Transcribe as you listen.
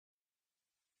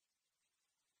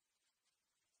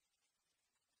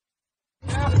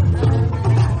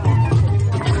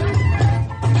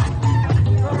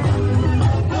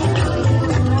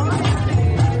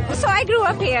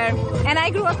here, and I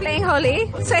grew up playing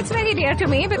Holi, so it's very dear to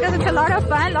me because it's a lot of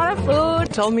fun, a lot of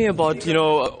food. Tell me about,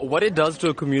 what it does to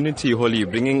a community, Holi,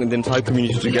 bringing the entire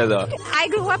community together. I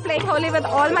grew up playing Holi with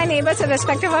all my neighbors,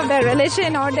 irrespective of their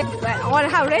religion or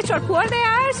how rich or poor they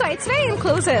are, so it's very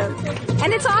inclusive.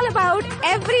 And it's all about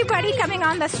everybody coming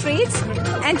on the streets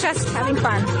and just having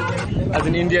fun. As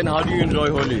an Indian, how do you enjoy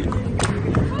Holi?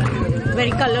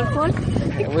 Very colorful.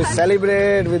 We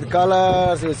celebrate with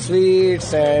colors, with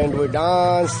sweets, and we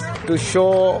dance to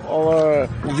show our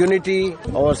unity,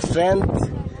 our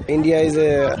strength. India is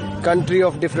a country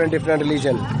of different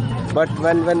religion. But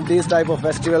when these type of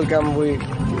festival come, we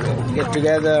get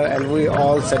together and we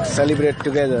all celebrate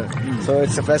together. So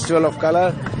it's a festival of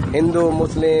color. Hindu,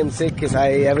 Muslim, Sikh,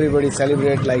 Isai, everybody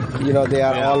celebrate like, they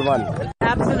are all one.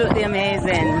 Absolutely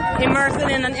amazing. Immersion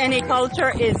in any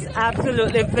culture is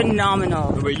absolutely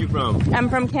phenomenal. Where are you from? I'm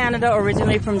from Canada,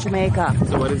 originally from Jamaica.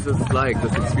 So what is this like,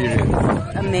 this experience?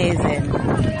 Amazing.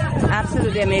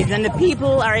 Absolutely amazing. The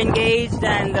people are engaged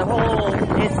and the whole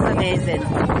is amazing.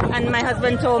 And my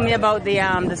husband told me about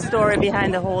the story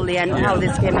behind the Holi and how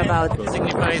this came about. It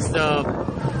signifies the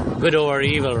good over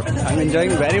evil. I'm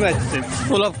enjoying very much. It's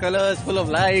full of colors, full of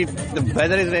light. The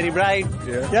weather is very bright.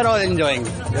 They're all enjoying.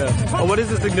 Yeah. What is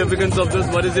the significance of this?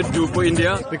 What does it do for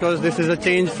India? Because this is a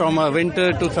change from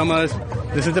winter to summers.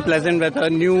 This is the pleasant weather,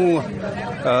 new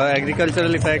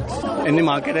agricultural effects in the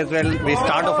market as well. We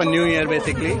start off a new year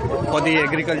basically for the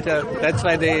agriculture. That's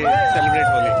why they celebrate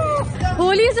Holi.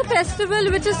 Holi is a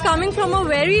festival which is coming from a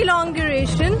very long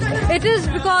duration. It is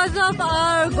because of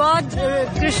our god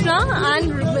Krishna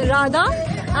and Radha,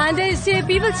 and they say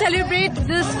people celebrate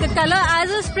this color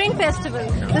as a spring festival.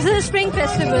 This is a spring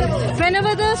festival.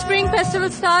 Whenever the spring festival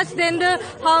starts, then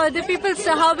the people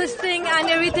harvesting and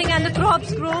everything and the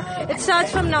crops grow. It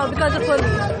starts from now because of Holi.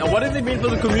 Now what does it mean for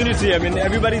the community? I mean,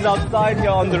 everybody's outside here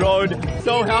on the road,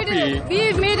 so happy.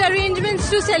 We've made arrangements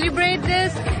to celebrate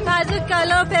this as a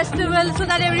color festival so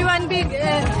that everyone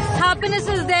happiness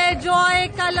is there,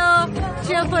 joy, color,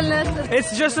 cheerfulness.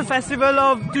 It's just a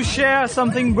festival to share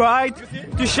something bright,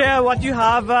 to share what you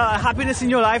have, happiness in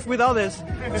your life with others.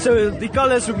 So the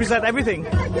colors represent everything.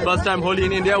 First time Holi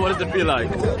in India, what does it feel like?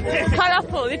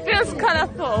 Colorful. It feels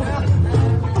colorful.